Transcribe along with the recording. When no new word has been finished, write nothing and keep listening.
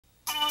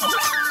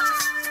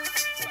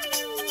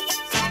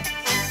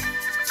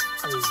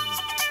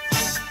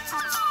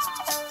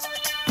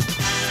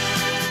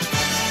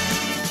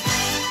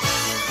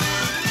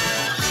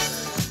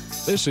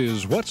This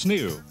is What's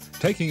New,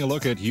 taking a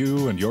look at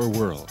you and your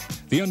world.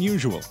 The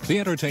unusual, the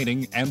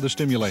entertaining, and the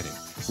stimulating.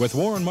 With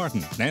Warren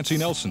Martin, Nancy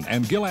Nelson,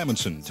 and Gil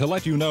Amundsen to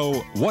let you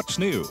know what's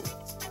new.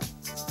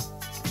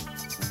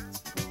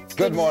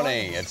 Good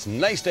morning. It's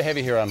nice to have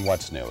you here on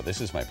What's New. This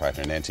is my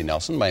partner, Nancy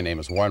Nelson. My name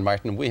is Warren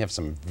Martin. We have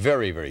some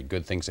very, very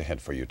good things ahead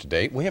for you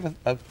today. We have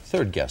a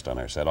third guest on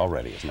our set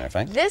already, as a matter of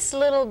fact. This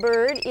little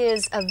bird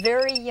is a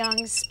very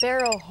young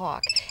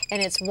sparrowhawk,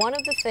 and it's one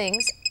of the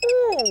things,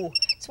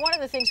 it's one of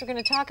the things we're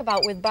going to talk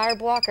about with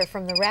Barb Walker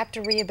from the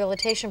Raptor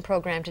Rehabilitation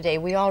Program today.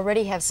 We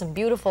already have some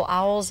beautiful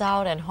owls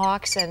out and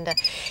hawks, and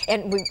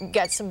we've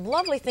got some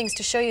lovely things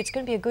to show you. It's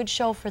going to be a good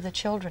show for the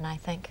children, I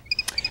think.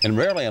 And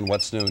rarely on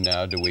What's New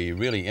now do we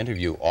really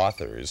interview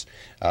authors,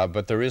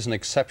 but there is an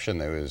exception.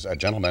 There is a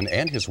gentleman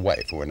and his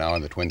wife who are now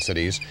in the Twin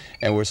Cities,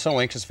 and we're so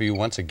anxious for you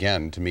once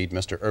again to meet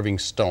Mr. Irving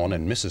Stone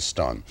and Mrs.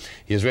 Stone.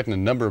 He has written a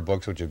number of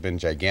books which have been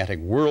gigantic,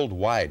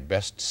 worldwide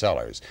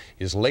bestsellers.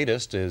 His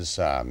latest is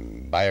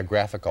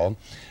biographical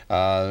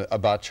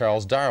about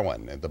Charles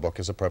Darwin. The book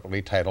is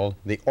appropriately titled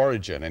The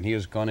Origin, and he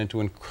has gone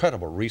into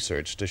incredible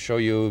research to show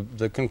you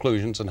the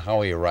conclusions and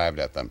how he arrived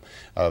at them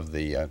of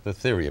the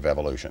theory of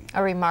evolution.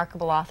 A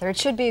remarkable author. It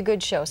should be a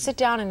good show. Sit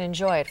down and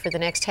enjoy it for the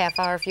next half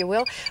hour, if you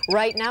will.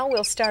 Right now,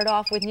 we'll start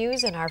off with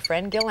news and our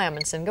friend Gil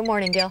Amundsen. Good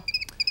morning, Gil.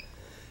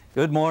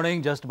 Good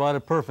morning. Just about a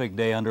perfect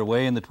day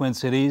underway in the Twin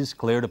Cities.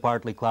 Clear to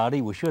partly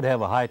cloudy. We should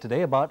have a high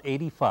today about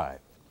 85.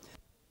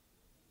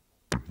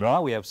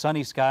 Well, we have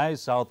sunny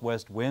skies,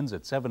 southwest winds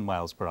at 7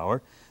 miles per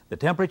hour. The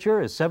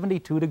temperature is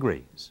 72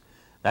 degrees.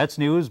 That's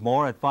news.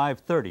 More at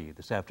 5:30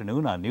 this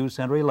afternoon on News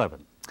Center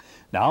 11.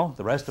 Now,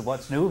 the rest of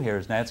What's New,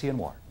 here's Nancy and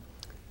Warren.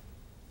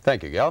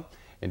 Thank you, Gil.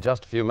 In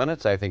just a few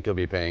minutes, I think you'll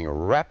be paying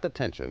rapt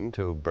attention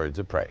to birds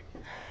of prey.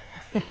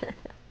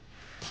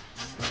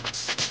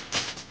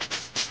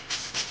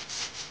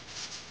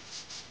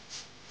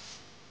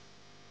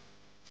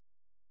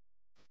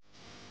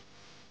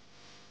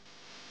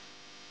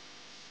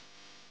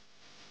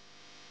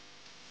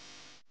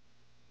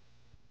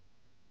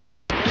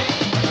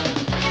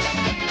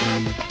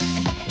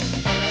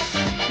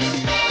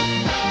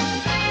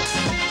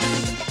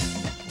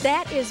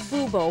 That is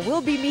Bubo.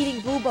 We'll be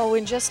meeting Bubo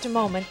in just a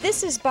moment.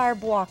 This is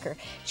Barb Walker.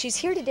 She's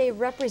here today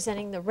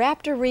representing the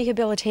Raptor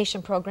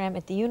Rehabilitation Program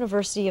at the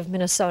University of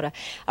Minnesota,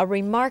 a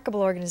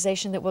remarkable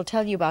organization that we'll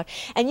tell you about.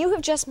 And you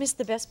have just missed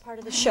the best part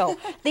of the show.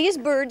 These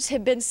birds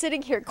have been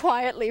sitting here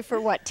quietly for,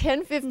 what,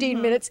 10,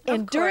 15 minutes?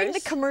 And during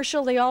the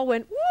commercial, they all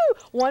went,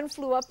 woo! One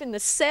flew up in the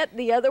set,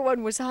 the other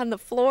one was on the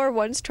floor,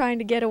 one's trying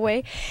to get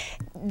away.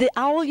 The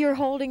owl you're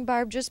holding,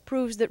 Barb, just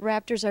proves that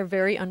raptors are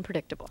very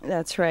unpredictable.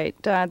 That's right.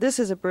 This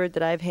is a bird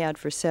that I've had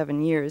for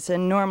 7 years,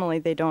 and normally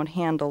they don't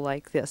handle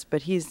like this,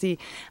 but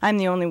I'm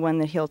the only one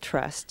that he'll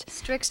trust.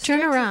 Strix,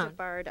 turn around. Is a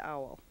barred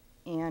owl,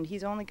 and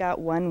he's only got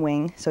one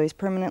wing, so he's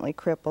permanently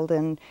crippled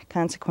and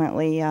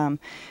consequently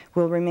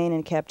will remain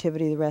in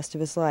captivity the rest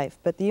of his life.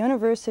 But the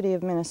University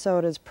of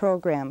Minnesota's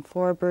program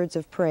for birds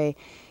of prey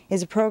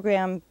is a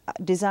program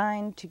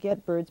designed to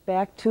get birds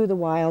back to the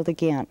wild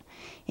again.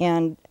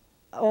 And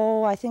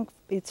I think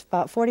it's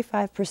about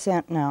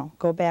 45% now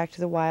go back to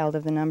the wild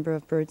of the number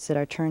of birds that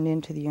are turned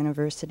into the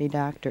university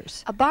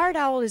doctors. A barred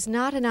owl is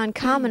not an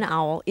uncommon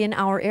owl in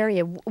our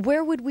area.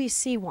 Where would we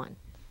see one?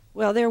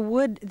 Well,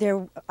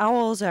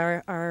 owls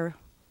are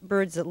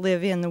birds that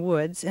live in the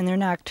woods, and they're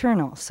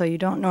nocturnal, so you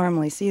don't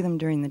normally see them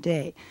during the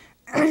day.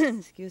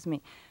 Excuse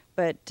me.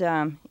 But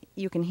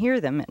you can hear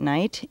them at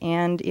night,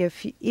 and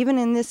even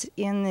in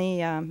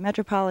the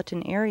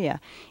metropolitan area,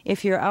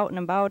 if you're out and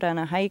about on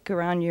a hike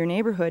around your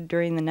neighborhood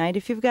during the night,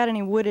 if you've got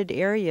any wooded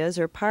areas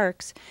or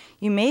parks,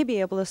 you may be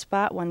able to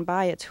spot one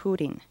by its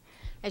hooting.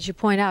 As you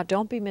point out,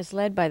 don't be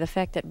misled by the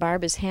fact that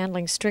Barb is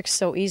handling Strix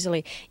so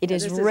easily. It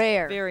is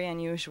rare. This is very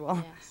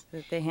unusual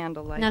that they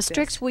handle like this. Now,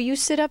 Strix, will you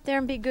sit up there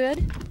and be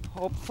good?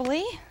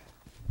 Hopefully.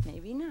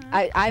 Maybe not.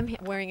 I'm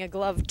wearing a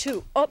glove,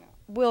 too. Oh,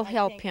 we'll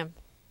help him.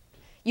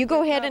 You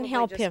go ahead and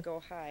help him.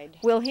 Go hide.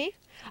 Will he?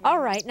 Yeah. All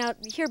right. Now,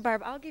 here,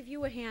 Barb, I'll give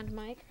you a hand,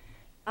 Mike.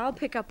 I'll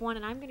pick up one,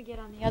 and I'm going to get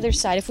on the other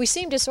side. If we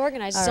seem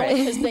disorganized, it's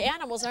only because the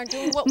animals aren't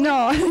doing what we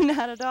No,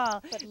 not at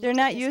all. They're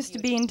not used to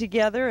being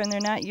together, and they're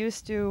not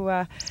used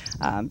to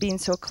being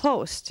so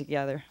close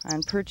together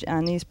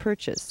on these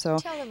perches. So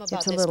tell them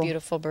about this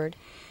beautiful bird.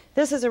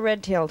 This is a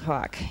red-tailed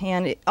hawk,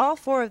 and all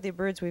four of the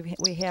birds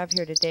we have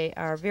here today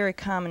are very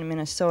common in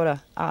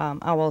Minnesota,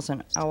 owls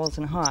and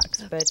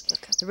hawks. But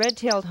the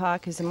red-tailed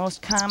hawk is the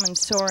most common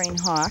soaring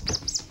hawk.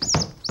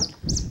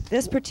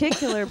 This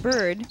particular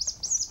bird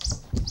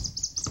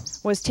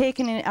was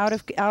taken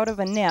out of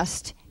a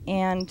nest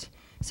and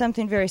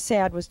something very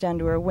sad was done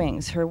to her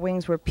wings. Her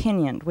wings were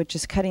pinioned, which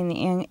is cutting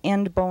the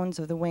end bones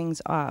of the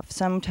wings off.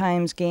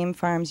 Sometimes game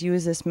farms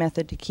use this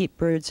method to keep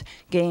birds,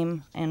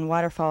 game, and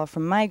waterfowl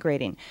from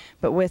migrating.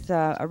 But with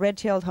a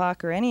red-tailed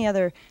hawk or any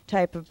other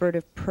type of bird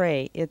of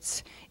prey,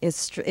 it's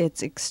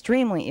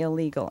extremely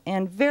illegal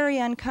and very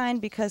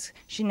unkind because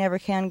she never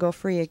can go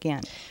free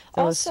again.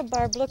 Also,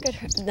 Barb, look at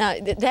her. Now,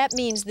 that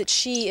means that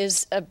she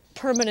is a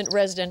permanent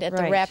resident at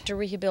the Raptor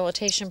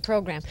Rehabilitation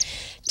Program.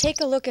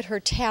 Take a look at her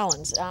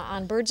talons.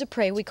 On birds of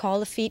prey, we call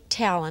the feet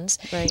talons.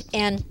 Right.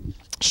 And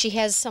she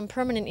has some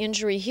permanent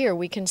injury here.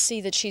 We can see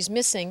that she's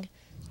missing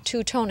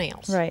 2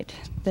 toenails. Right.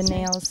 The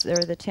nails,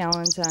 or the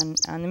talons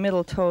on the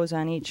middle toes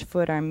on each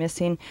foot are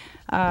missing.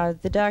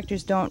 The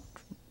doctors don't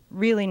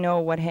really know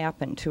what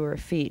happened to her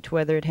feet,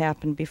 whether it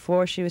happened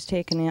before she was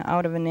taken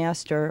out of a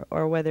nest or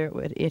whether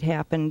it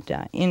happened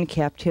in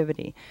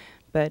captivity.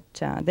 But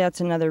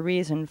that's another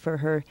reason for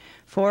her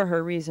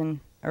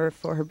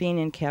being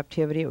in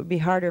captivity. It would be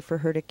harder for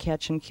her to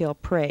catch and kill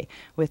prey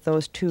with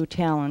those 2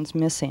 talons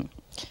missing.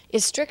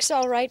 Is Strix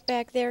all right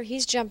back there?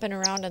 He's jumping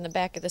around on the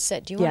back of the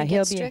set. Do you want to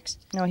get Strix?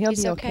 No, he'll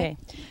be okay.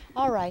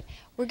 All right.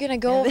 We're going to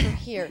go over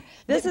here.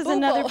 This is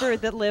another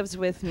bird that lives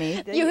with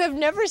me. You have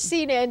never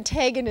seen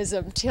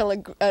antagonism till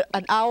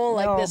an owl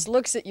like this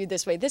looks at you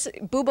this way.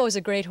 Bubo is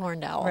a great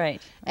horned owl.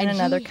 Right. And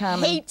another he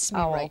common hates me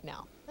owl right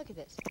now. Look at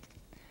this.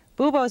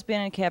 Bubo's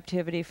been in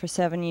captivity for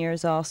 7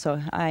 years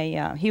also.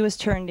 He was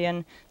turned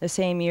in the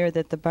same year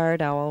that the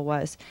barred owl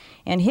was.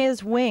 And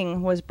his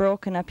wing was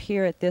broken up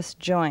here at this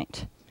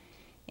joint.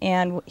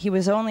 And he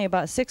was only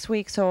about 6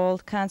 weeks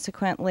old.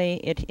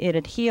 Consequently, it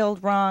had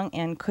healed wrong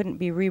and couldn't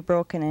be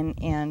rebroken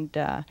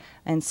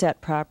and set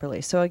properly.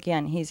 So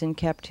again, he's in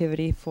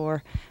captivity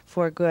for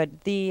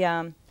good.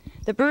 The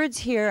birds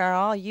here are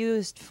all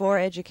used for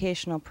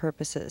educational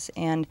purposes,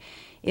 and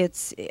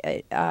it's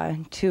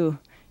to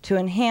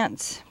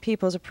enhance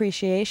people's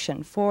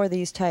appreciation for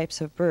these types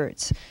of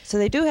birds. So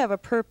they do have a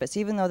purpose,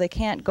 even though they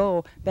can't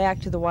go back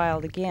to the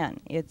wild again.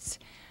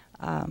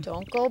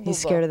 Don't go, Boo. He's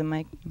scared of the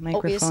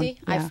microphone. Oh, you see?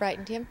 Yeah. I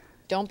frightened him.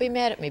 Don't be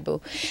mad at me,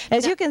 Boo.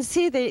 As you can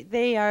see,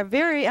 they are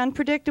very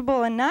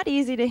unpredictable and not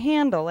easy to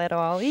handle at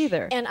all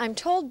either. And I'm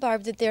told,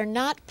 Barb, that they're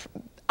not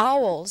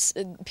owls.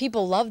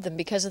 People love them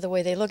because of the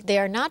way they look. They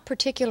are not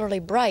particularly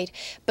bright,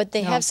 but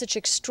they have such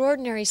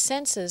extraordinary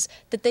senses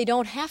that they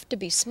don't have to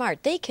be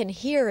smart. They can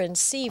hear and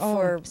see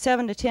for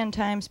 7 to 10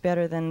 times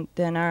better than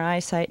our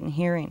eyesight and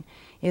hearing.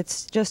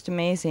 It's just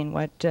amazing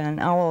what an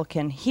owl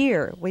can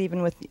hear,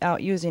 even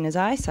without using his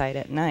eyesight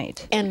at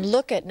night. And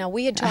look at, now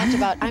we had talked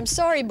about, I'm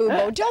sorry,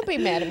 Boo-Bo, don't be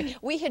mad at me.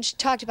 We had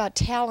talked about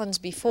talons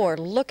before.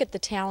 Look at the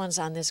talons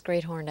on this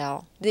great horned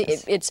owl.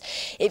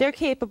 They're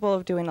capable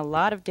of doing a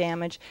lot of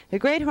damage. The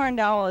great horned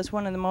owl is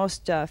one of the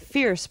most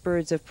fierce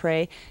birds of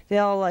prey.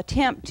 They'll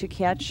attempt to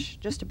catch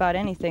just about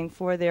anything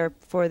for their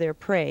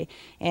prey,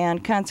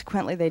 and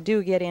consequently they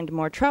do get into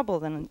more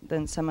trouble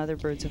than some other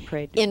birds of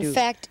prey do. In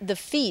fact, the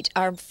feet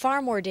are far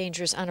more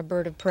dangerous on a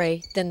bird of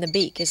prey than the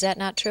beak. Is that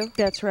not true?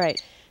 That's right.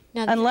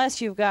 Now,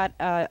 unless you've got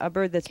a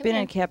bird that's been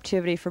in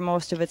captivity for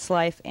most of its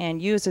life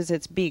and uses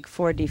its beak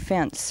for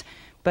defense.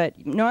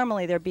 But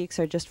normally their beaks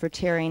are just for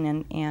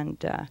tearing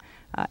and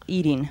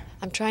eating.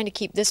 I'm trying to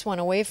keep this one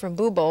away from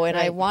Boo-Bo, and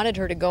I wanted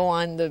her to go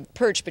on the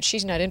perch, but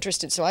she's not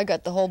interested, so I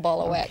got the whole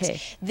ball of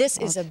wax. This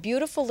is a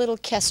beautiful little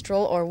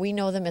kestrel, or we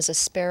know them as a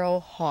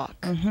sparrow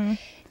hawk.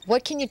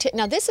 What can you take?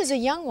 Now, this is a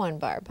young one,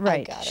 Barb.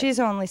 Right.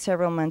 She's only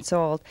several months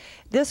old.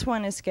 This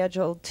one is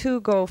scheduled to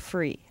go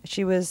free.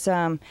 She was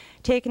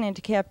taken into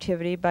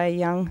captivity by a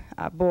young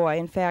boy.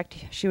 In fact,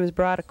 she was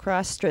brought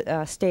across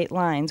state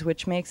lines,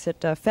 which makes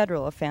it a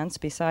federal offense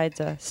besides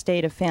a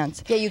state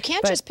offense. Yeah, you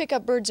can't just pick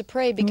up birds of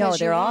prey because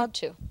you want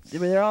to.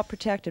 They're all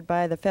protected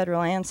by the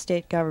federal and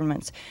state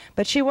governments.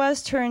 But she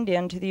was turned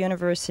into the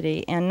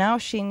university, and now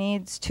she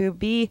needs to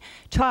be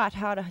taught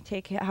how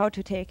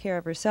to take care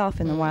of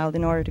herself in the wild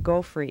in order to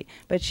go free.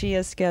 But she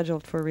is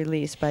scheduled for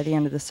release by the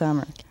end of the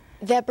summer.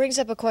 That brings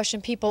up a question.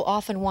 People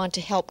often want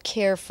to help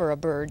care for a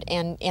bird,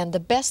 and the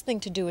best thing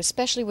to do,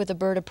 especially with a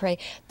bird of prey,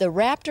 the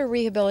Raptor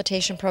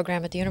Rehabilitation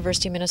Program at the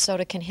University of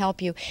Minnesota can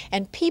help you,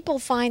 and people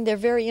find they're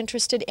very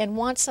interested and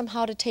want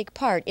somehow to take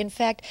part. In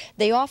fact,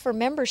 they offer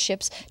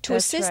memberships to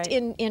assist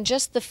in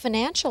just the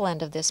financial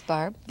end of this,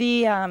 Barb.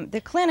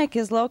 The clinic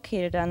is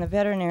located on the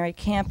veterinary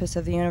campus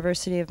of the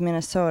University of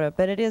Minnesota,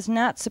 but it is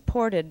not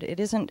supported. It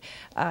isn't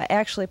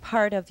actually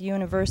part of the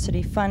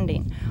university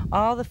funding.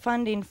 All the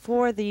funding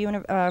for the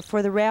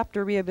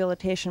Raptor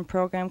Rehabilitation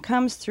Program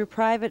comes through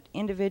private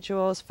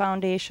individuals,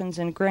 foundations,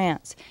 and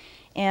grants.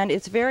 And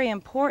it's very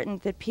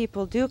important that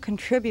people do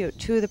contribute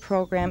to the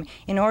program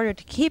in order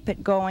to keep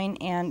it going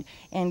and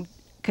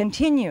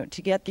continue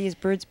to get these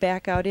birds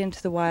back out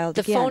into the wild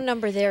The again. phone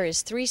number there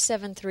is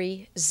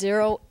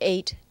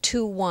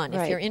 373-0821. Right.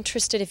 If you're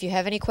interested, if you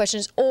have any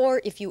questions,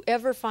 or if you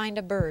ever find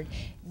a bird,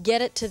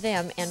 get it to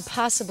them, and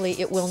possibly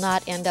it will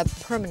not end up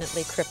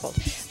permanently crippled.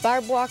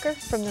 Barb Walker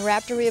from the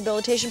Raptor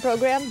Rehabilitation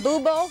Program.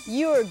 Bubo,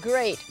 you're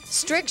great.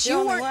 Strix,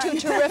 you weren't too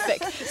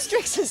terrific.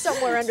 Strix is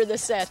somewhere under the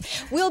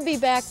set. We'll be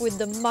back with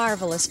the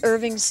marvelous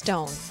Irving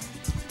Stone.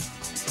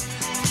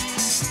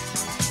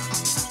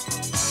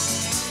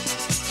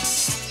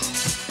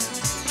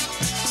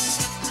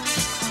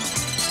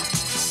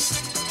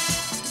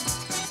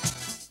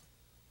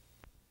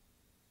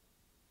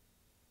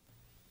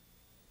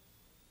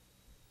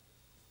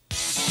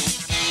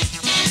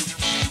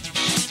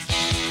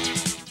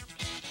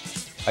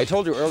 I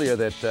told you earlier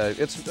that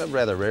it's a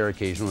rather rare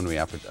occasion when we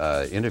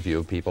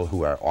interview people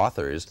who are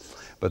authors,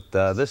 but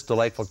this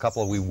delightful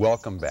couple we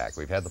welcome back.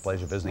 We've had the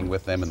pleasure of visiting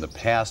with them in the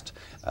past.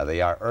 They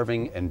are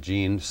Irving and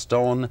Jean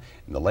Stone,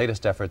 and the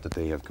latest effort that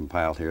they have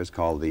compiled here is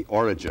called The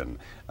Origin,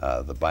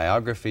 the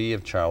biography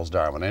of Charles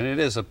Darwin, and it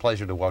is a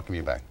pleasure to welcome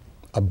you back.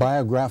 A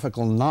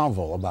biographical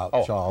novel about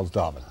Charles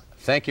Darwin.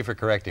 Thank you for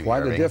correcting me,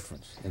 Quite Irving. a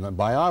difference. In a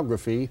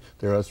biography,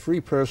 there are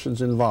three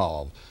persons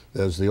involved.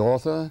 There's the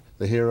author,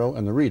 the hero,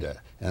 and the reader,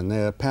 and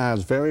their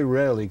paths very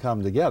rarely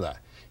come together.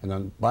 In a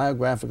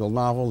biographical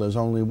novel, there's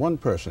only one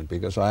person,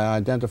 because I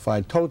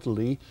identify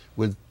totally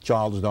with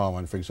Charles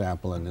Darwin, for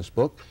example, in this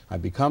book. I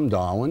become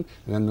Darwin,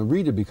 and then the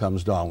reader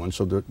becomes Darwin.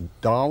 So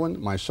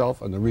Darwin,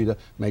 myself, and the reader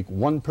make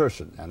one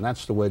person, and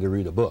that's the way to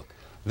read a book.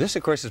 This,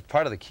 of course, is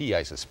part of the key,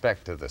 I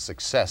suspect, to the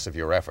success of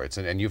your efforts,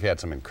 and you've had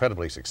some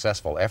incredibly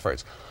successful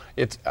efforts.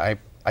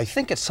 I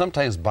think it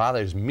sometimes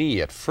bothers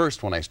me at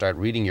first when I start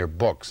reading your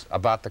books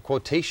about the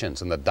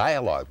quotations and the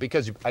dialogue,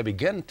 because I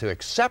begin to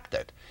accept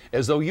it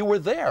as though you were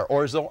there,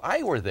 or as though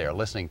I were there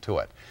listening to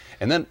it.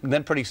 And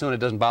then pretty soon it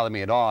doesn't bother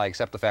me at all. I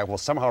accept the fact, well,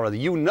 somehow or other,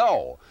 you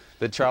know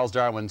that Charles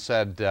Darwin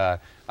said, well,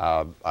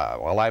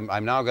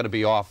 I'm now going to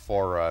be off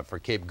for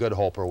Cape Good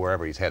Hope or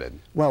wherever he's headed.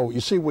 Well, you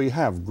see, we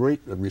have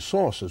great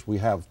resources. We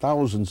have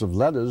thousands of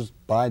letters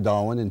by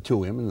Darwin and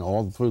to him and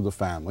all through the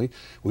family.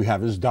 We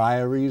have his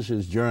diaries,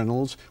 his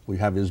journals, we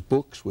have his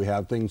books, we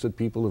have things that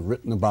people have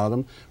written about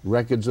him,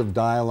 records of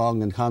dialogue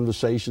and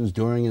conversations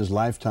during his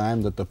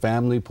lifetime that the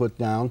family put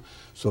down,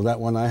 so that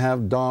when I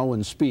have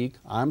Darwin speak,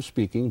 I'm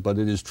speaking, but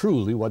it is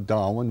truly what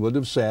Darwin would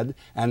have said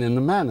and in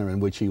the manner in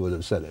which he would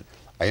have said it.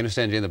 I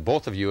understand, Jane, that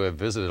both of you have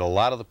visited a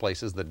lot of the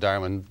places that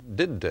Darwin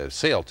did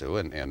sail to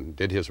and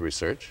did his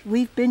research.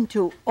 We've been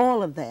to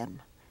all of them,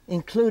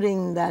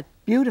 including that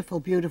beautiful,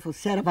 beautiful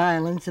set of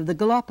islands of the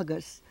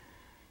Galapagos.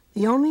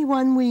 The only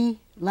one we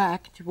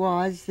lacked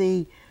was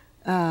the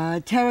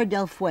Terra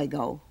del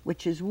Fuego,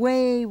 which is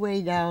way,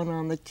 way down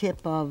on the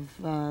tip of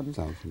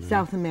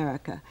South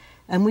America.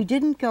 And we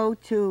didn't go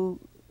to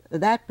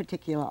that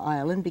particular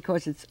island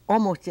because it's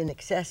almost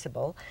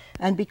inaccessible,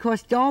 and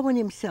because Darwin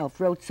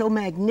himself wrote so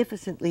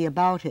magnificently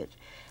about it,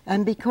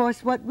 and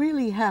because what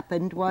really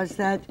happened was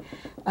that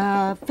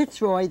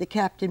Fitzroy, the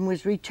captain,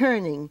 was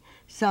returning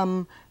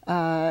some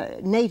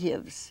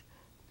natives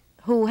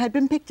who had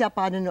been picked up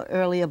on an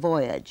earlier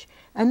voyage.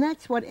 And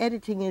that's what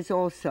editing is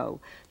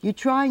also. You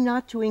try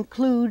not to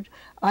include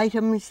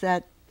items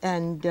that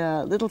and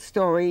little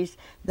stories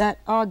that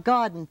are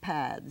garden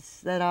paths,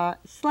 that are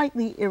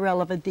slightly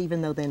irrelevant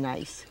even though they're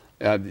nice.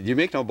 You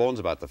make no bones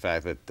about the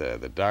fact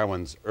that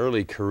Darwin's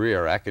early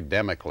career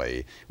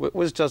academically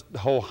was just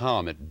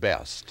ho-hum at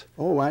best.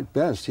 Oh, at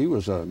best. He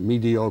was a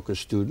mediocre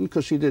student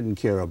because he didn't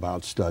care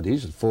about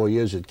studies. At 4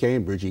 years at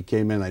Cambridge, he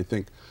came in, I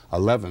think,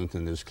 11th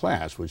in his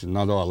class, which is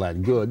not all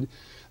that good.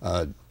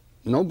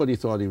 Nobody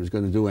thought he was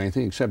going to do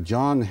anything except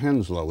John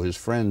Henslow, his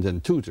friend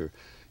and tutor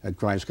at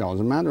Christ College.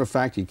 As a matter of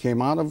fact, he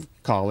came out of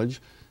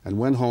college and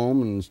went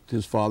home, and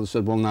his father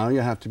said, well, now you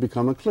have to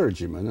become a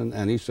clergyman.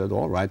 And he said,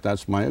 all right,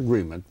 that's my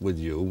agreement with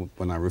you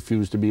when I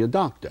refused to be a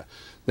doctor.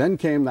 Then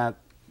came that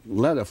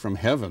letter from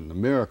heaven, the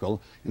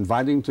miracle,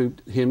 inviting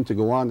him to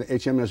go on to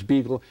HMS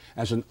Beagle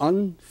as an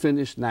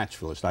unfinished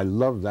naturalist. I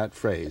love that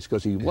phrase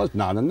because he was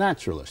not a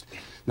naturalist.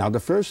 Now, the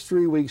first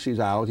 3 weeks he's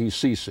out, he's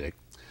seasick.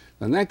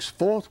 The next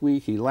fourth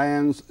week he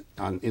lands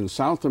in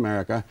South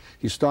America.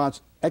 He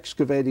starts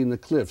excavating the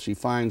cliffs. He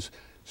finds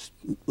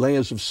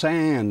layers of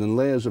sand and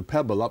layers of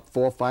pebble up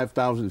 4,000 or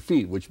 5,000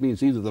 feet, which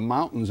means either the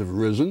mountains have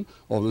risen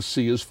or the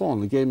sea has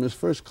fallen. He gave him his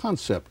first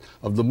concept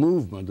of the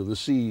movement of the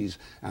seas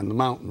and the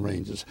mountain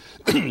ranges.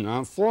 On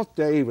the fourth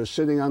day, he was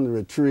sitting under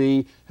a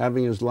tree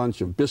having his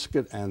lunch of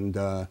biscuit and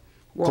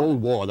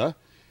cold water,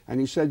 and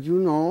he said, you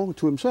know,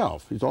 to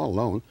himself, he's all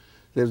alone,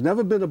 there's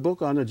never been a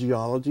book on the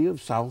geology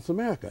of South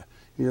America.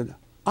 He said,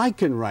 I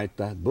can write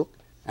that book.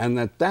 And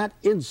at that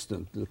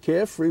instant, the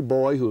carefree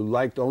boy who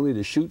liked only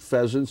to shoot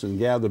pheasants and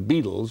gather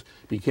beetles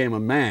became a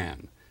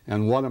man.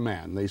 And what a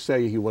man. They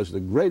say he was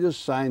the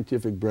greatest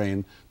scientific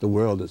brain the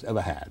world has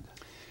ever had.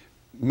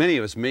 Many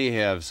of us may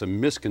have some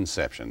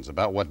misconceptions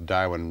about what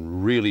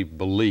Darwin really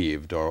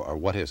believed or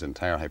what his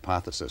entire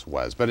hypothesis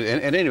was. But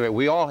at any rate,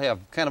 we all have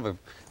kind of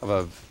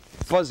a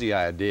fuzzy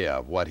idea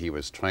of what he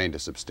was trying to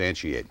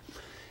substantiate.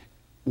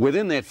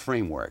 Within that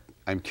framework,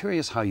 I'm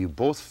curious how you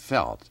both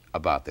felt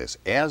about this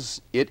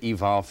as it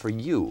evolved for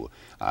you.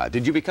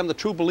 Did you become the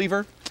true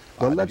believer?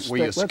 Well, were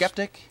you a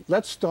skeptic?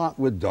 Let's start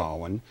with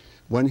Darwin.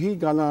 When he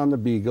got on the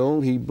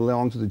Beagle, he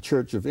belonged to the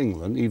Church of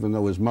England, even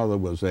though his mother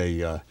was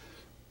a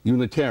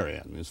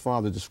Unitarian. His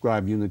father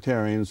described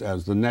Unitarians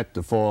as the net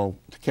to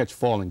catch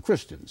falling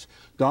Christians.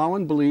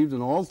 Darwin believed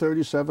in all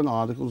 37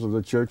 articles of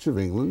the Church of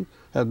England,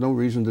 had no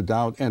reason to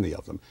doubt any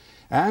of them.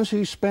 As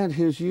he spent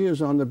his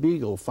years on the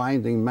Beagle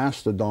finding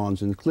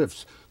mastodons in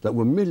cliffs that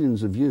were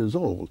millions of years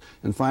old,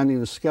 and finding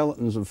the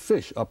skeletons of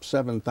fish up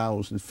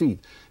 7,000 feet,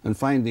 and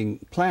finding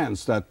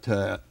plants that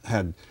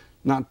had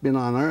not been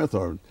on Earth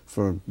or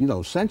for,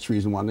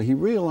 centuries and whatnot, he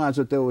realized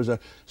that there was a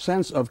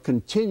sense of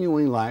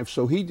continuing life,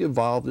 so he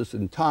evolved this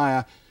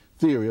entire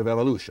theory of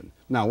evolution.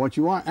 Now, what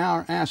you are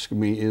asking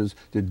me is,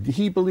 did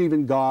he believe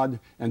in God,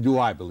 and do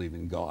I believe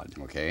in God?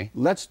 Okay.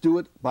 Let's do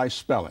it by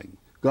spelling.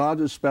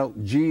 God is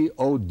spelled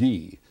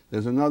G-O-D.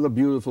 There's another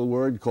beautiful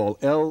word called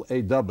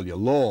L-A-W,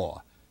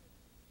 law.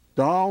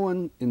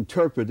 Darwin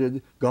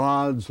interpreted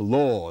God's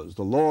laws,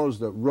 the laws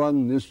that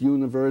run this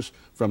universe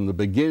from the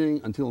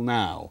beginning until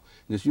now.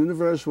 This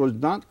universe was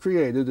not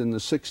created in the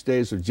 6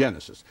 days of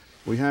Genesis.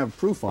 We have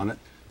proof on it.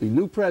 The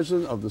new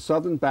president of the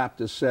Southern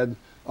Baptists said,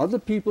 other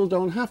people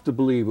don't have to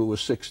believe it was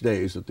 6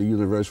 days that the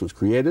universe was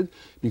created,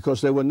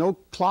 because there were no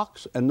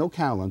clocks and no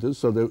calendars,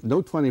 so there were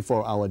no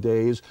 24-hour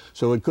days,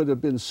 so it could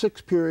have been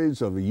 6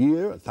 periods of a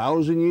year,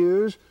 1,000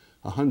 years,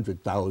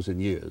 100,000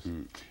 years.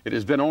 It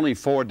has been only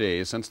 4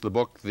 days since the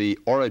book The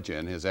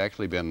Origin has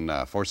actually been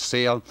for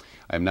sale.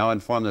 I'm now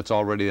informed it's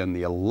already in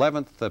the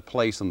 11th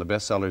place on the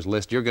bestsellers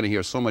list. You're going to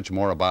hear so much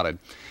more about it.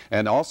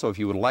 And also, if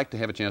you would like to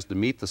have a chance to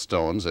meet the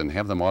Stones and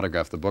have them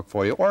autograph the book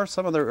for you, or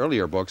some of their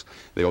earlier books,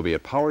 they will be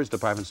at Powers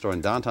Department Store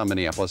in downtown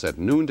Minneapolis at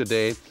noon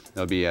today.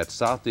 They'll be at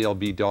Southdale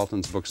B.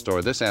 Dalton's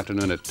bookstore this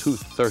afternoon at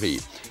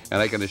 2:30.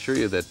 And I can assure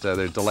you that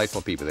they're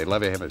delightful people. They'd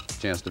love to have a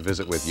chance to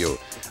visit with you.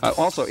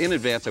 Also, in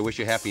advance, I wish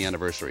you a happy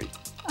anniversary.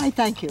 I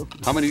thank you.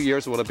 How many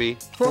years will it be?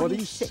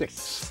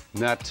 46.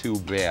 Not too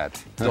bad.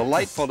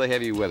 Delightful to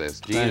have you with us,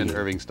 Gene and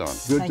Irving Stone.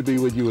 Good to be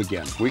with you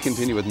again. We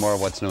continue with more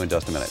of What's New in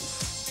just a minute.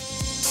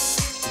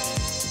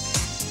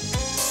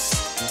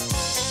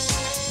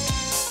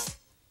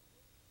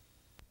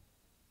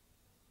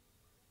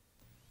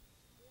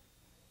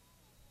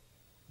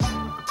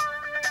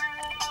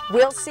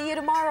 We'll see you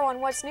tomorrow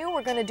on What's New.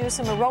 We're going to do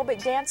some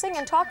aerobic dancing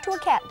and talk to a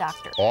cat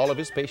doctor. All of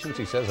his patients,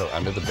 he says, are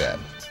under the bed.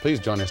 Please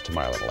join us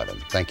tomorrow at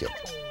 11. Thank you.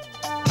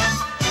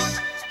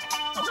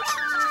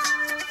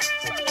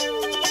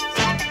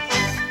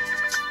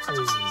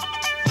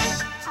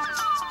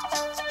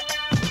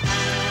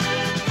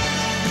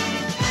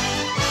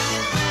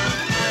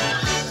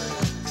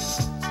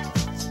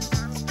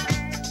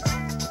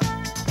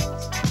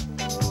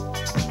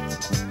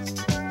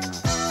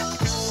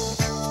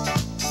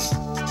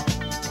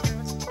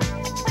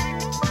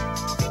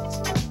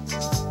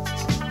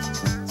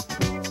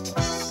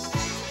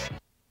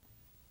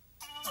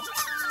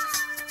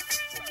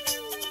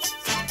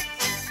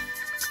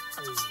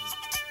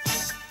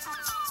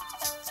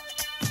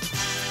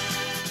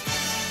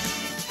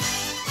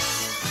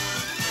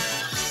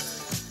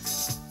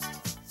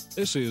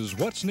 This is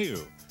What's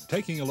New,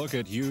 taking a look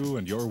at you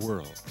and your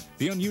world.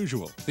 The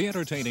unusual, the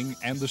entertaining,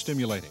 and the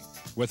stimulating.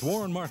 With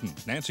Warren Martin,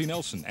 Nancy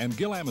Nelson, and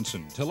Gil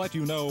Amundsen to let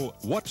you know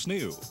what's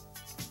new.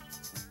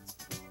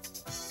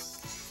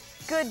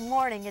 Good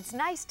morning. It's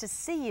nice to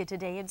see you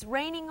today. It's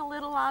raining a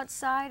little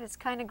outside. It's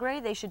kind of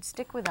gray. They should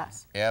stick with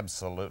us.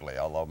 Absolutely,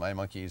 although my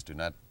monkeys do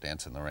not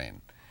dance in the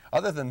rain.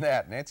 Other than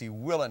that, Nancy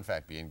will in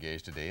fact be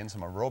engaged today in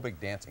some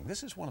aerobic dancing.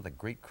 This is one of the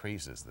great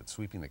crazes that's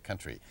sweeping the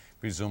country.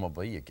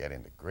 Presumably you get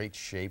into great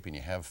shape and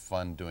you have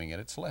fun doing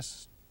it. It's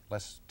less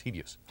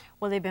tedious.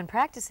 Well, they've been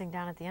practicing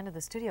down at the end of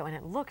the studio, and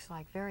it looks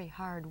like very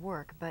hard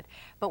work, but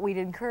we'd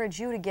encourage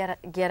you to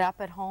get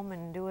up at home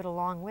and do it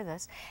along with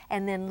us.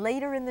 And then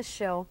later in the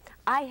show,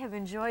 I have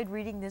enjoyed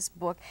reading this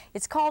book.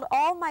 It's called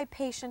All My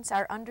Patients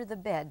Are Under the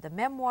Bed, The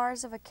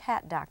Memoirs of a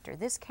Cat Doctor.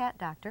 This cat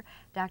doctor,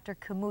 Dr.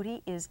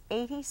 Camutti, is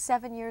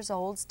 87 years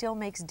old, still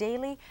makes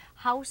daily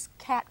house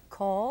cat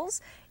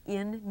calls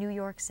in New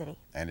York City.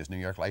 And his New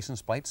York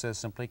license plate says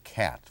simply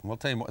cat. We'll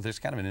tell you more. There's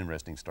kind of an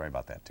interesting story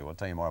about that, too. We'll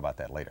tell you more about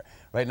that later.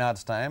 Right now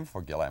it's time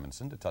for Gil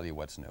Amundsen to tell you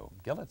what's new.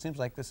 Gil, it seems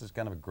like this is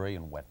kind of a gray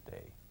and wet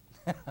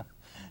day.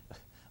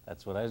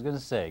 That's what I was going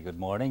to say. Good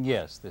morning.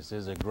 Yes, this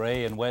is a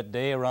gray and wet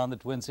day around the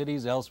Twin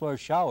Cities. Elsewhere,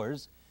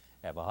 showers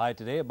have a high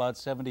today about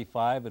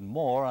 75 and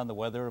more on the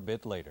weather a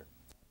bit later.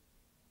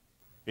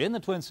 In the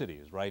Twin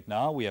Cities right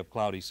now, we have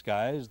cloudy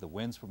skies, the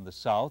winds from the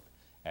south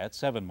at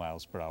 7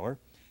 miles per hour.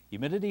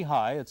 Humidity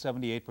high at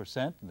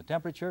 78% and the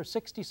temperature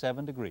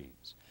 67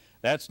 degrees.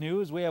 That's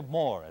news. We have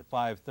more at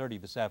 5:30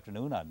 this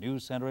afternoon on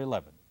News Center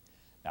 11.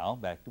 Now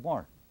back to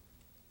Warren.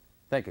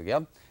 Thank you,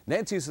 Gil.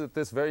 Nancy's at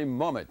this very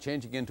moment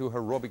changing into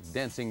aerobic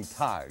dancing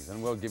tags,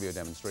 and we'll give you a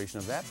demonstration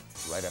of that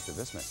right after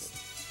this message.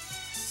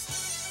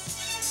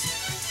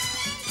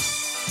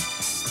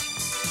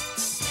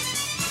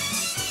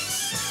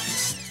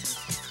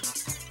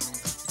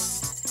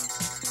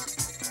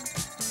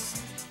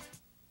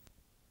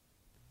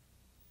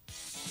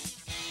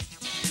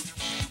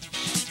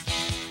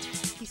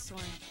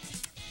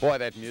 Boy,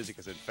 that music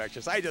is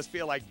infectious. I just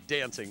feel like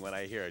dancing when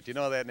I hear it. Do you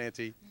know that,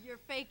 Nancy? You're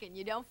faking.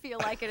 You don't feel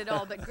like it at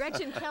all. But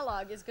Gretchen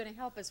Kellogg is going to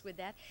help us with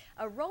that.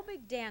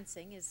 Aerobic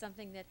dancing is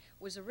something that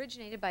was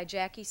originated by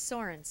Jackie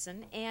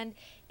Sorensen, and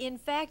in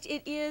fact,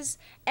 it is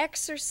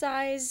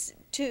exercise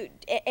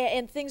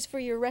and things for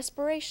your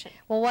respiration.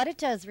 Well, what it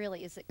does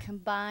really is it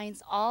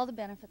combines all the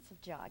benefits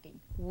of jogging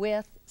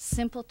with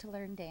simple to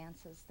learn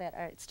dances that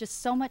are, it's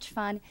just so much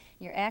fun.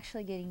 You're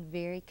actually getting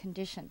very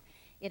conditioned.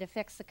 It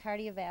affects the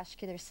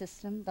cardiovascular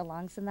system, the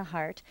lungs and the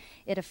heart.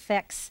 It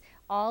affects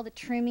all the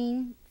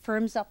trimming,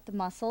 firms up the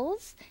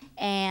muscles,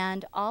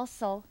 and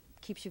also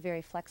keeps you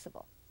very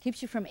flexible.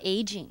 Keeps you from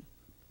aging,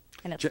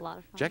 and it's a lot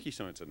of fun. Jackie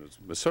Sorensen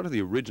was sort of the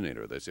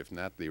originator of this, if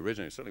not the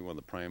originator, certainly one of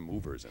the prime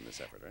movers in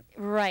this effort, right?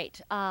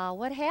 Right.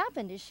 What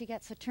happened is she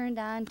got so turned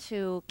on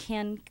to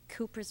Ken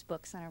Cooper's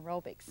books on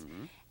aerobics.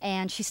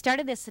 And she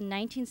started this in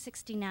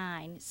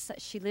 1969. So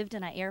she lived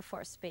in an Air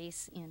Force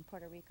base in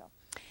Puerto Rico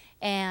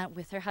and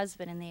with her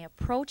husband, and they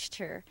approached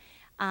her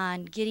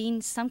on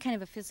getting some kind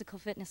of a physical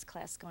fitness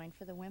class going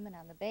for the women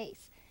on the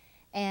base.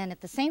 And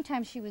at the same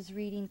time, she was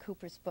reading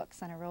Cooper's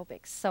books on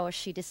aerobics. So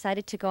she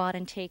decided to go out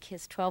and take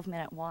his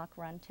 12-minute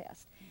walk-run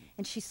test.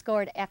 And she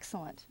scored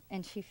excellent.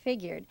 And she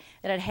figured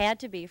that it had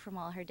to be from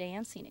all her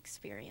dancing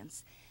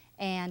experience.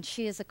 And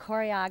she is a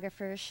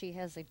choreographer. She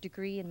has a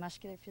degree in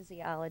muscular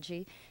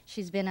physiology.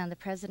 She's been on the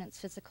President's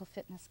Physical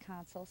Fitness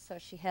Council, so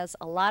she has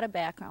a lot of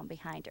background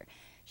behind her.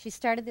 She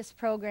started this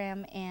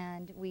program,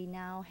 and we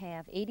now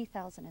have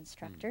 80,000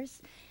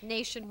 instructors.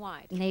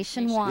 Nationwide.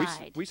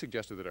 Nationwide. We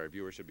suggested that our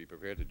viewers should be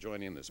prepared to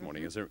join in this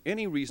morning. Is there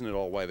any reason at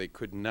all why they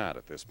could not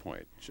at this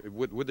point?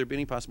 Would there be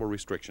any possible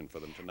restriction for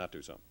them to not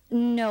do so?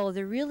 No,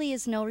 there really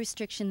is no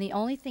restriction. The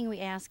only thing we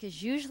ask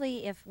is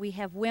usually if we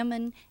have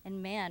women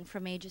and men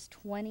from ages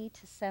 20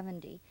 to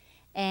 70,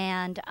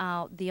 and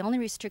the only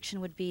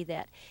restriction would be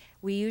that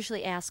we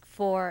usually ask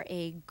for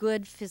a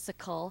good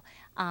physical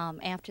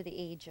after the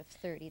age of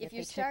 30. If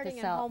you're starting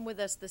at home with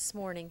us this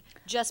morning,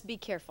 just be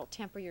careful.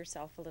 Temper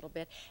yourself a little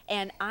bit.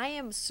 And I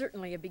am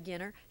certainly a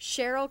beginner.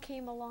 Cheryl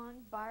came along.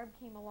 Barb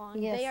came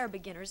along. Yes. They are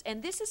beginners.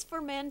 And this is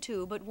for men,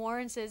 too, but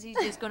Warren says he's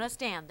just going to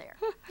stand there.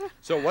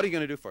 So what are you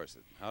going to do first?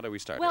 How do we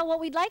start? Well, what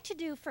we'd like to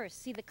do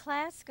first, see, the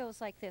class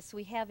goes like this.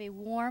 We have a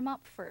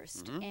warm-up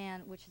first,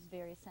 and which is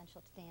very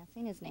essential to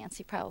dancing, as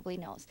Nancy probably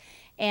knows.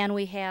 And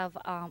we have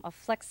a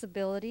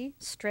flexibility,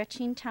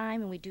 stretching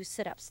time, and we do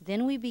sit-ups.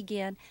 Then we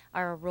begin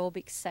our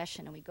aerobic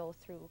session, and we go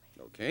through.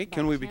 Okay,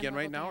 can we begin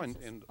right now and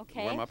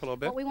warm up a little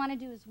bit? What we want to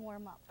do is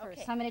warm up first.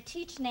 Okay. So I'm going to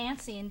teach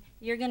Nancy, and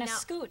you're going to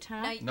scoot,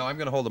 huh? No, I'm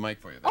going to hold the mic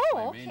for you. That's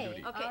my main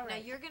duty. Okay, All now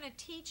right. you're going to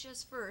teach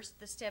us first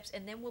the steps,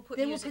 and then we'll put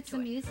Then music we'll put to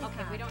some it. music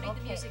Okay, we on. don't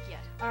need the music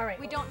yet. All right.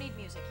 We don't need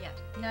music yet.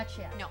 Not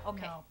yet. No,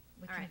 okay. No.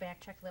 We All can right.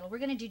 backtrack a little. We're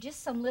going to do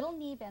just some little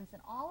knee bends,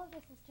 and all of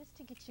this is just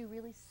to get you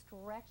really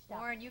stretched out.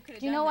 Warren, you could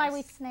have Do you done know why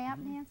this. we snap,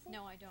 Nancy?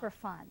 No, I don't. For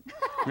fun.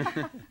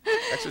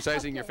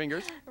 Exercising your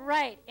fingers?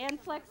 Right, and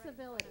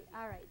flexibility.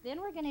 All right, then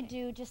we're going to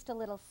do just a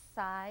little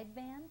side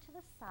bend to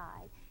the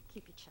side.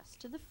 Keep your chest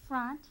to the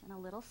front and a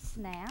little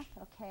snap,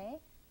 okay?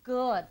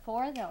 Good,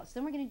 4 of those.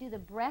 Then we're going to do the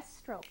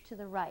breaststroke to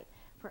the right.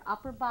 For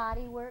upper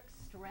body work,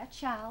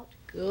 stretch out.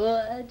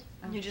 Good.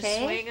 You just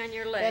okay? swing on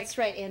your leg. That's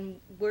right, and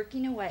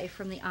working away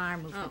from the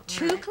arm movement. Oh,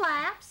 2 right.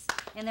 claps,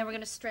 and then we're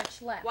going to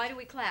stretch left. Why do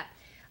we clap?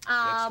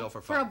 That's still for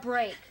fun. a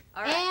break.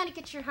 All right. And it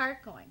gets your heart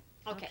going.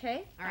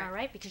 Okay. All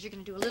right, because you're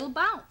going to do a little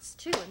bounce,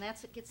 too, and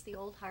that's what gets the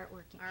old heart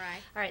working. All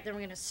right. All right, then we're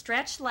going to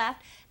stretch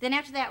left. Then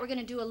after that, we're going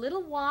to do a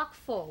little walk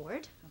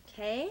forward,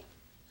 okay?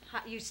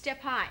 You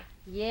step high.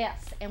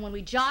 Yes, and when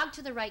we jog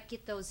to the right,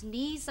 get those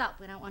knees up.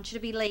 We don't want you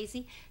to be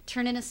lazy.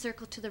 Turn in a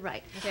circle to the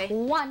right. Okay.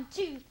 1,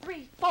 2,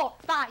 3, 4,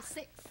 5,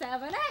 6,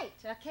 7, 8.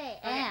 Okay,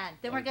 and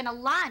then we're going to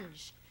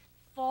lunge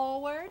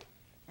forward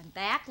and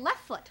back,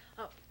 left foot.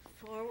 Oh,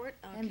 forward.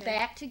 Okay. And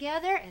back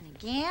together, and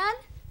again.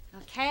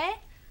 Okay?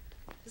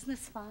 Isn't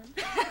this fun?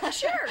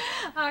 Sure.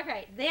 All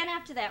right, then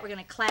after that, we're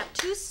going to clap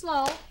 2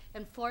 slow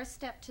and 4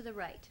 step to the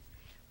right.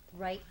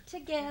 Right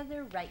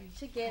together, right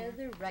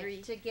together, right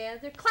 3,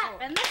 together. Clap,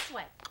 4. and this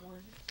way. 1,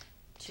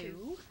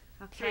 2,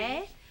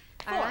 okay?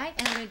 4. All right,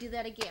 and we're going to do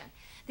that again.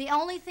 The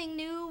only thing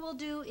new we'll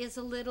do is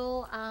a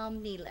little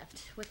knee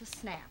lift with a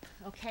snap,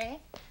 okay?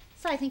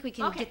 So I think we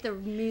can get the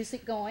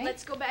music going.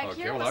 Let's go back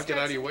Okay, here. well, I'll get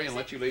out of your way and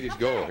let you ladies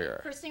go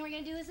here. First thing we're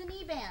going to do is a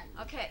knee bend.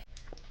 Okay.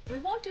 We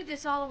won't do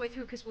this all the way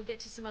through because we'll get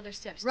to some other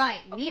steps. Right,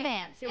 Okay. knee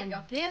bands. Here we And go.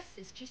 this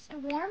is just a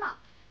warm up.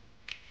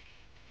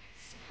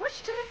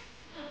 Push to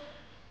the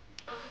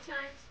How many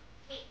times?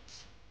 8.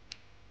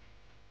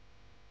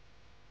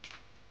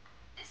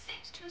 This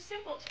seems too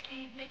simple to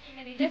be making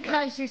any difference.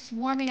 Because you're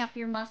warming up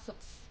your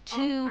muscles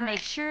to all right. make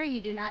sure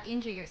you do not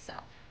injure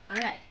yourself. All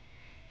right.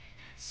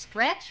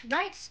 Stretch,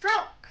 right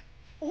stroke.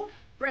 Oh,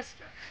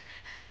 breaststroke.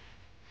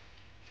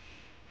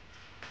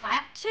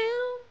 Clap 2.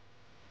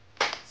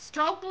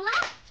 Stroke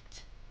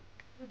left.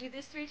 We'll do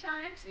this 3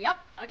 times? Yep.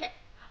 Okay.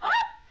 Oh!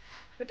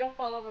 But don't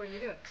fall over when you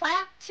do it.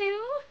 Clap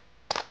 2.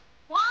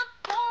 Walk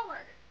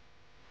forward.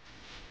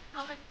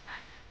 How many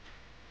times?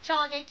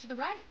 Jog 8 to the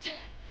right.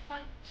 1,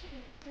 2,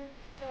 3,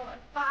 4,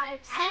 5,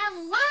 6. Have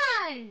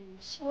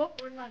lunch! Oh,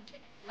 we're lunging.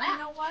 You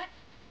know what?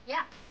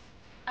 Yeah.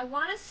 I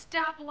want to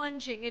stop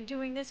lunging and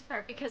doing this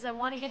part because I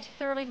want to get to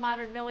thoroughly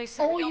modern Millie.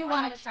 So Oh, you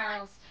want it,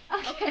 Charles.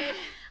 Okay.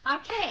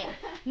 Okay.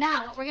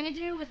 Now, what we're going to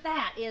do with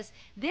that is,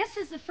 this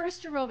is the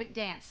first aerobic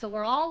dance. So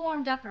we're all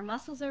warmed up, our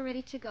muscles are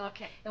ready to go.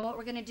 Okay. And what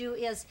we're going to do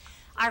is,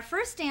 our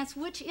first dance,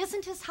 which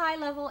isn't as high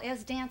level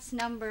as dance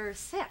number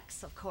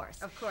 6, of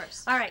course. Of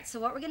course. All right,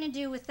 so what we're going to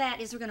do with that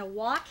is we're going to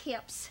walk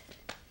hips,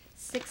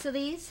 6 of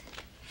these,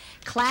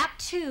 clap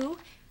 2,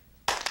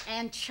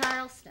 and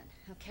Charleston,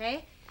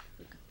 okay?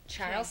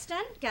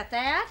 Charleston, got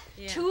that?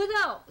 Yeah. 2 of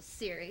those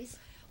series.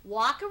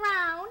 Walk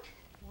around.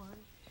 1.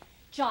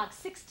 Jog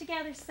 6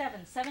 together,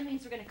 7. 7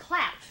 means we're going to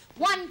clap.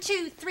 1,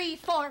 2, 3,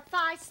 4,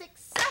 5,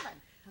 6, 7.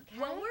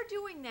 Okay. While we're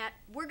doing that,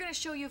 we're going to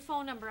show you a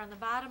phone number on the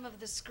bottom of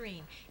the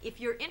screen.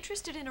 If you're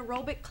interested in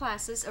aerobic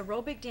classes,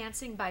 aerobic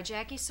dancing by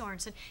Jackie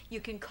Sorensen,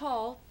 you can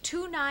call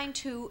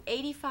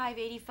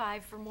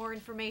 292-8585 for more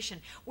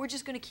information. We're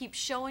just going to keep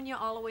showing you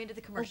all the way into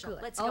the commercial. Oh,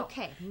 good. Let's go.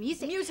 Okay,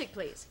 music. Music,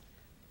 please.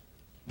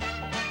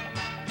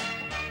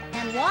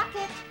 And walk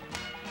it.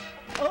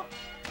 Oh.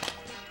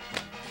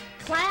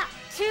 Clap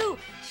 2.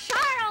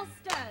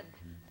 Charleston.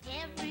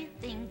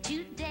 Everything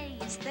today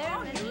is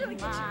thoroughly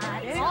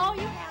modern. Oh,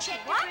 you have Check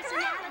to your walk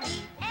around.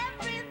 personality.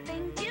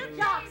 Everything today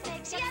Jog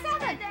makes 6,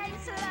 7. yesterday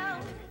slow.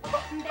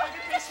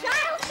 Better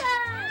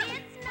Charleston.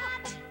 It's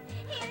not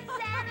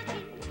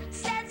insanity,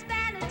 says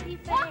Vanity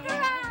Fair. Walk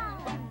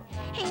around.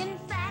 In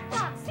fact,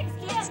 Jog 6,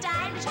 it's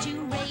stylish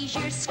to raise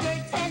your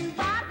skirts and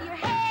bob your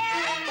hair.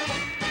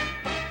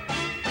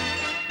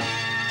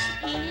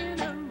 In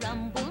a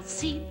rumble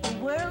seat, the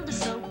world is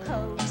so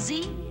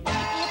cozy.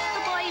 If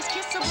the boys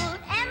kissable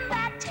and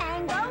that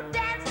tango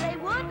dance they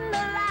wouldn't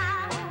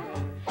allow.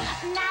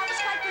 Now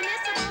it's quite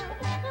permissible.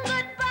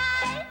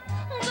 Goodbye,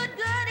 good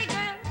goody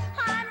girl.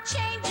 I'm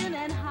changing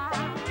and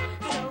high.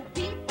 So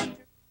people.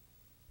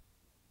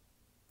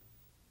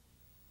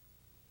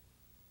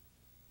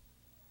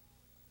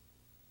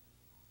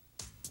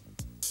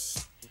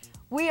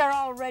 We are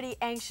already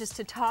anxious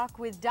to talk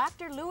with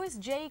Dr. Louis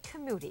J.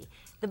 Camutti.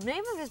 The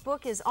name of his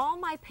book is All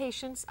My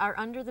Patients Are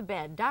Under the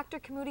Bed. Dr.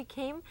 Camutti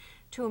came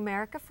to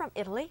America from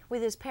Italy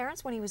with his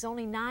parents when he was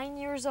only 9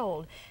 years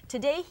old.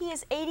 Today he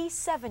is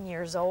 87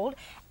 years old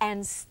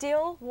and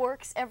still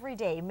works every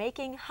day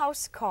making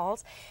house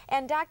calls.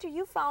 And doctor,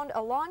 you found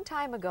a long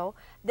time ago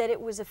that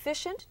it was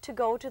efficient to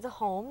go to the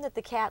home that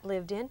the cat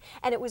lived in,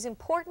 and it was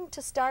important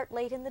to start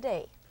late in the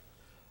day.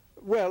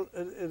 Well,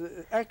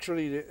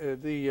 actually,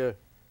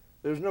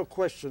 there's no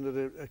question that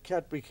a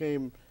cat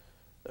became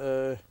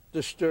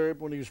disturbed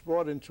when he was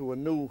brought into a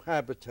new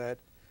habitat.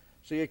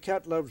 See, a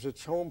cat loves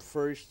its home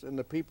first and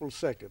the people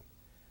second.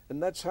 And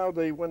that's how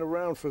they went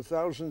around for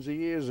thousands of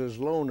years as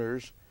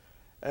loners,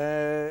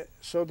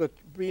 so that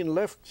being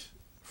left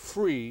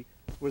free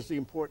was the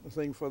important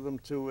thing for them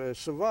to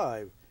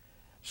survive.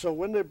 So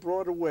when they're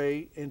brought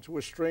away into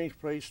a strange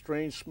place,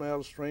 strange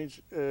smells,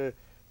 strange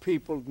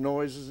people,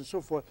 noises, and so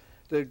forth,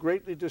 they're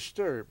greatly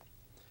disturbed.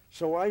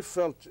 So I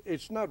felt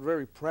it's not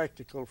very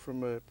practical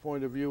from a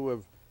point of view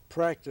of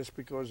practice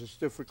because it's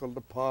difficult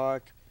to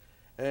park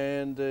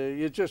and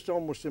it's just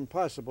almost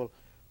impossible.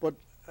 But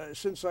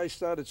since I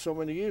started so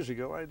many years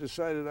ago, I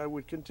decided I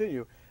would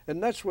continue.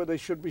 And that's where they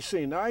should be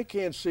seen. Now, I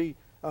can't see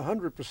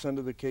 100%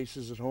 of the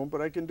cases at home,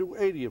 but I can do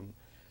 80 of them.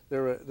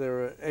 There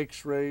are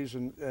x-rays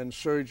and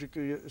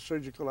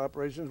surgical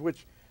operations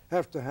which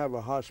have to have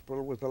a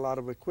hospital with a lot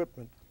of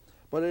equipment.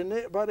 But in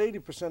about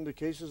 80% of the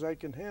cases, I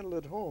can handle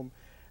at home.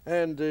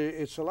 And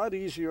it's a lot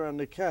easier on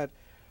the cat.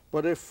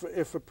 But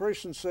if a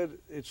person said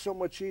it's so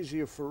much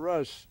easier for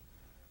us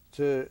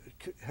to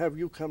have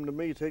you come to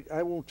me,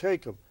 I won't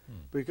take them.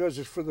 Because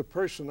it's for the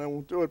person, I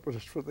won't do it, but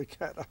it's for the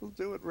cat, I'll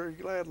do it very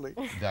gladly.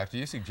 Doctor,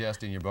 you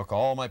suggest in your book,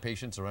 All My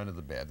Patients Are Under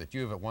the Bed, that you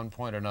have at one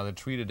point or another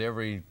treated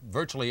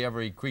virtually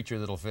every creature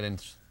that'll fit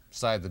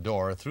inside the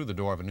door, through the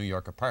door of a New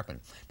York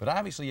apartment. But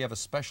obviously you have a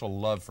special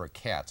love for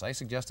cats. I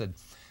suggested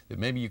that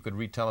maybe you could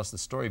retell us the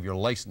story of your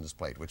license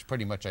plate, which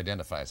pretty much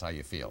identifies how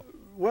you feel.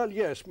 Well,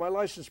 yes, my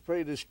license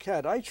plate is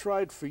cat. I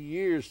tried for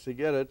years to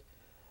get it.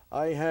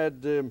 I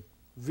had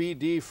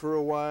VD for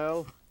a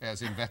while.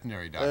 As in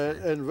veterinary doctor.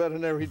 And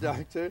veterinary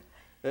doctor.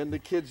 And the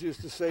kids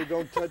used to say,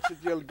 don't touch it,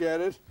 you'll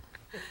get it.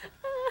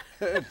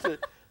 And,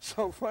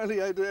 so finally,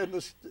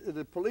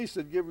 the police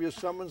would give you a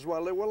summons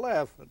while they were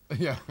laughing.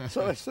 Yeah.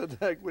 So I said,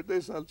 heck with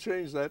this, I'll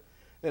change that.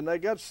 And I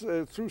got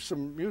through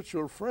some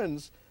mutual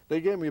friends.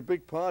 They gave me a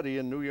big party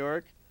in New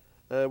York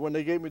when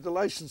they gave me the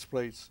license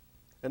plates.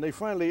 And they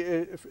finally,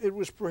 it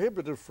was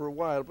prohibitive for a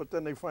while, but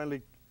then they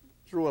finally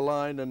drew a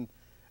line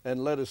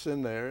and let us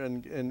in there.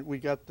 And we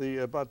got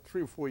about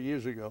 3 or 4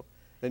 years ago,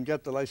 and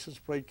got the license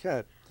plate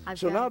cat.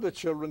 So now the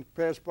children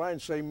pass by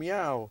and say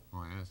meow.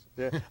 Oh,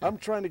 yes. Yeah. I'm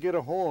trying to get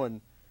a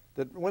horn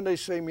that when they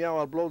say meow,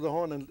 I'll blow the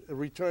horn and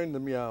return the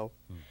meow.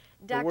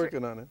 We're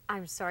working on it.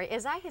 I'm sorry.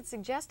 As I had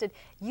suggested,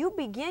 you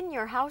begin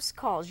your house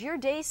calls. Your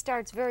day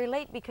starts very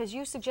late because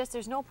you suggest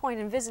there's no point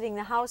in visiting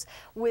the house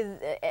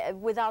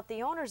without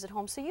the owners at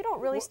home. So you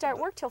don't really start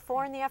work till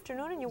 4 in the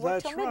afternoon and you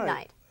work till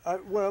midnight.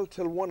 Well,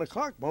 till 1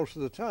 o'clock most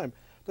of the time.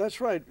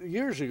 That's right.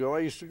 Years ago, I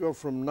used to go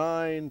from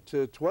 9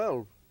 to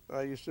 12.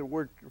 I used to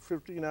work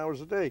 15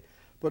 hours a day.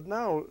 But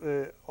now,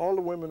 all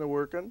the women are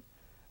working.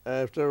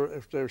 If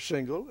they're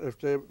single, if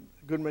they're a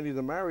good many of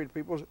the married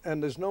people,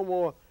 and there's no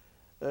more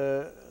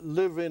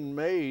live-in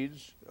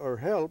maids or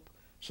help,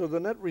 so the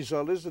net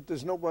result is that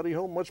there's nobody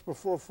home much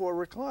before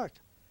 4 o'clock.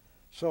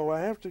 So I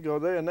have to go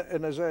there, and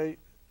as I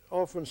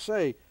often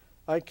say,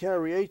 I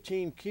carry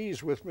 18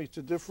 keys with me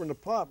to different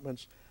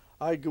apartments.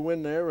 I go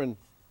in there and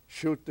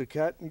shoot the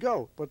cat and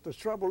go. But the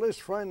trouble is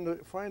find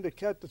a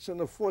cat that's in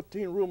a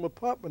 14-room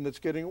apartment that's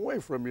getting away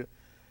from you.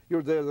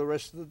 You're there the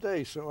rest of the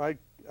day, so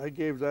I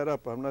gave that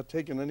up. I'm not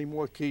taking any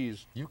more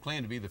keys. You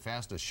claim to be the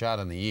fastest shot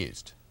in the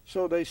East.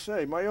 So they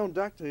say. My own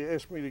doctor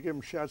asked me to give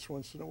him shots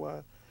once in a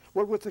while.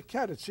 Well, with the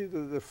cat, it's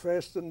either the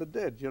fast and the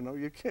dead. You know,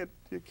 you can't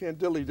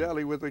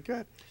dilly-dally with the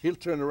cat. He'll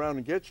turn around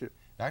and get you.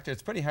 Doctor,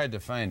 it's pretty hard to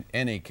find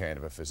any kind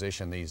of a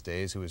physician these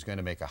days who is going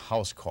to make a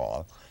house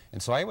call.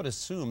 And so I would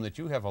assume that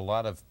you have a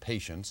lot of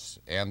patients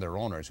and their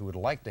owners who would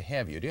like to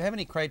have you. Do you have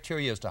any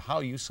criteria as to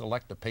how you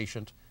select a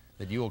patient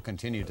that you will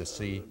continue to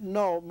see?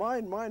 No,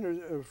 mine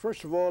are,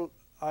 first of all,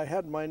 I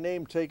had my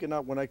name taken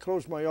out when I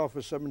closed my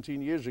office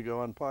 17 years ago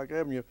on Park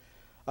Avenue.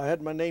 I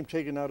had my name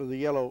taken out of the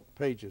yellow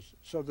pages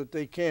so that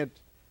they can't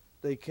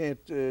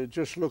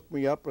just look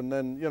me up and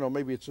then, you know,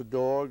 maybe it's a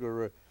dog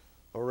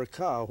or a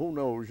cow, who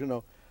knows, you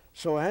know.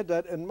 So I had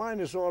that, and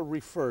mine is all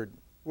referred,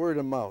 word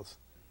of mouth.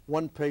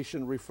 One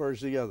patient refers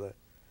the other.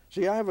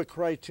 See, I have a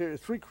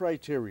three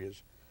criteria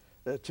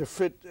to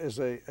fit as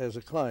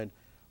a client.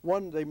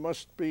 One, they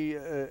must be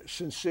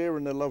sincere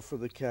in their love for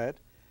the cat.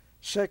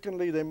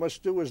 Secondly, they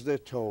must do as they're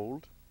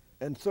told.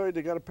 And third,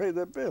 they got to pay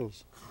their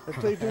bills. If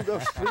they do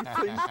those 3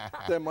 things,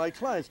 they're my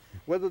clients,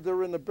 whether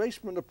they're in a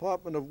basement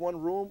apartment of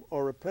 1 room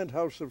or a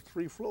penthouse of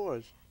 3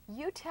 floors.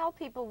 You tell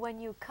people when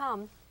you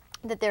come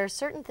that there are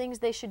certain things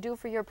they should do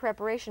for your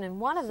preparation, and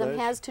one of them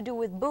has to do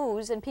with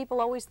booze, and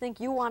people always think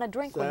you want to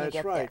drink when you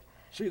get there. That's right.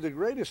 See, the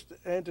greatest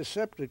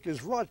antiseptic is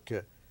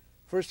vodka.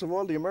 First of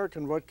all, the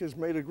American vodka is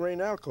made of grain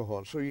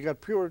alcohol, so you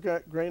got pure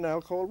grain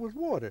alcohol with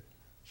water.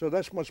 So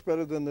that's much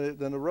better than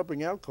the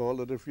rubbing alcohol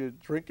that if you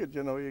drink it,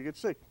 you know, you get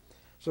sick.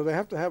 So they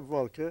have to have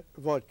vodka.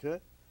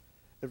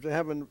 If they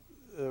haven't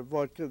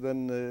vodka,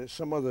 then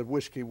some other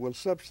whiskey will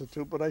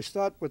substitute, but I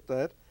start with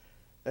that.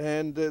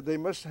 And they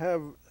must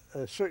have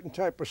a certain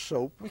type of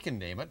soap. We can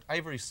name it.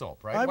 Ivory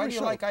soap, right? Why do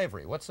you like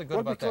ivory? What's the good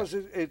about that?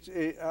 Well,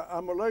 because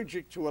I'm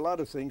allergic to a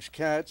lot of things.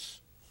 Cats,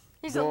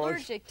 He's dogs.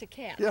 allergic to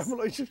cats. Yeah, I'm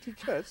allergic to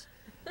cats.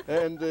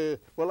 And,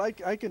 well, I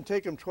can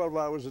take them 12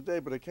 hours a day,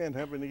 but I can't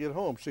have them to get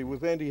home. See,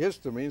 with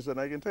antihistamines, then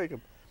I can take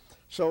them.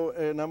 So,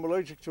 and I'm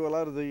allergic to a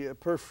lot of the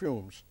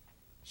perfumes.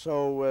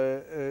 So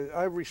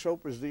ivory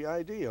soap is the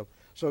ideal.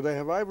 So they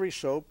have ivory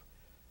soap,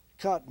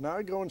 cotton. Now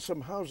I go in some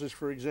houses,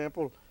 for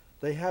example,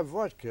 they have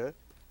vodka,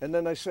 and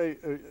then I say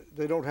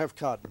they don't have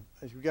cotton.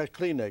 You've got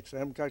Kleenex. I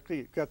haven't got Kleenex.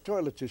 You've got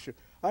toilet tissue.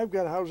 I've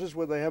got houses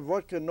where they have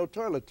vodka and no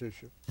toilet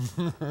tissue.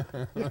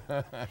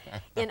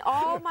 And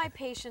all my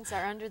patients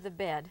are under the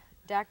bed.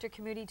 Dr.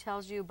 Camutti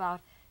tells you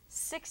about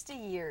 60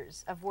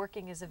 years of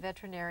working as a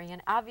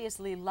veterinarian,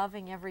 obviously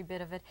loving every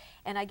bit of it.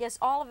 And I guess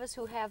all of us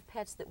who have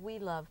pets that we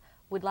love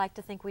would like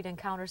to think we'd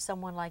encounter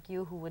someone like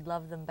you who would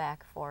love them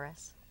back for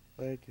us.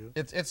 Thank you.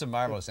 It's a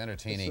marvelous,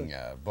 entertaining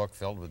book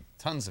filled with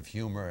tons of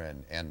humor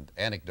and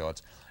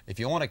anecdotes. If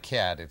you own a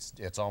cat,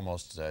 it's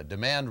almost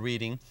demand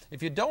reading.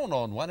 If you don't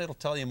own one, it'll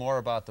tell you more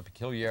about the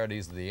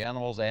peculiarities of the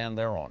animals and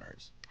their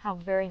owners. How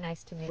very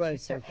nice to meet you,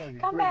 sir.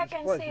 Come back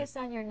and see us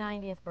on your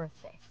 90th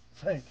birthday.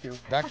 Thank you.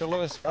 Dr.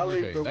 Lewis, I'll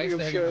leave the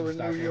wheelchair in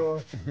New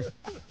York.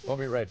 We'll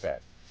be right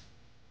back.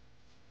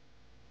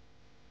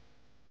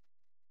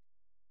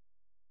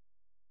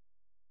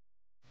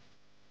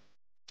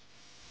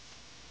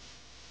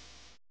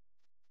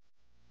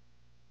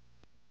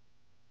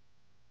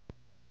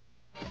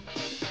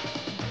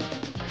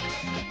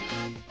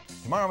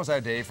 Tomorrow was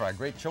our day for our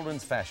great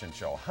children's fashion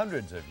show.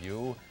 Hundreds of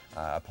you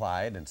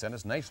applied and sent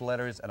us nice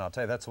letters, and I'll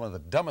tell you, that's one of the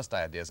dumbest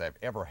ideas I've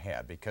ever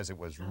had because it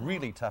was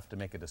really tough to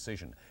make a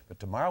decision.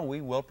 But tomorrow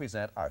we will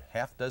present our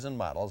half-dozen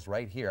models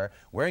right here,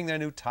 wearing their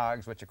new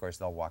togs, which of course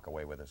they'll walk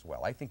away with as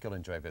well. I think you'll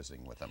enjoy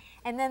visiting with them.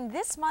 And then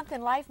this month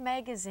in Life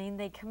magazine,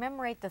 they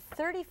commemorate the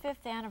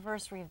 35th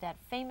anniversary of that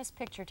famous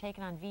picture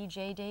taken on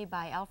VJ Day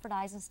by Alfred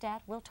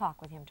Eisenstadt. We'll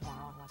talk with him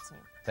tomorrow on What's New.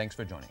 Thanks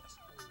for joining us.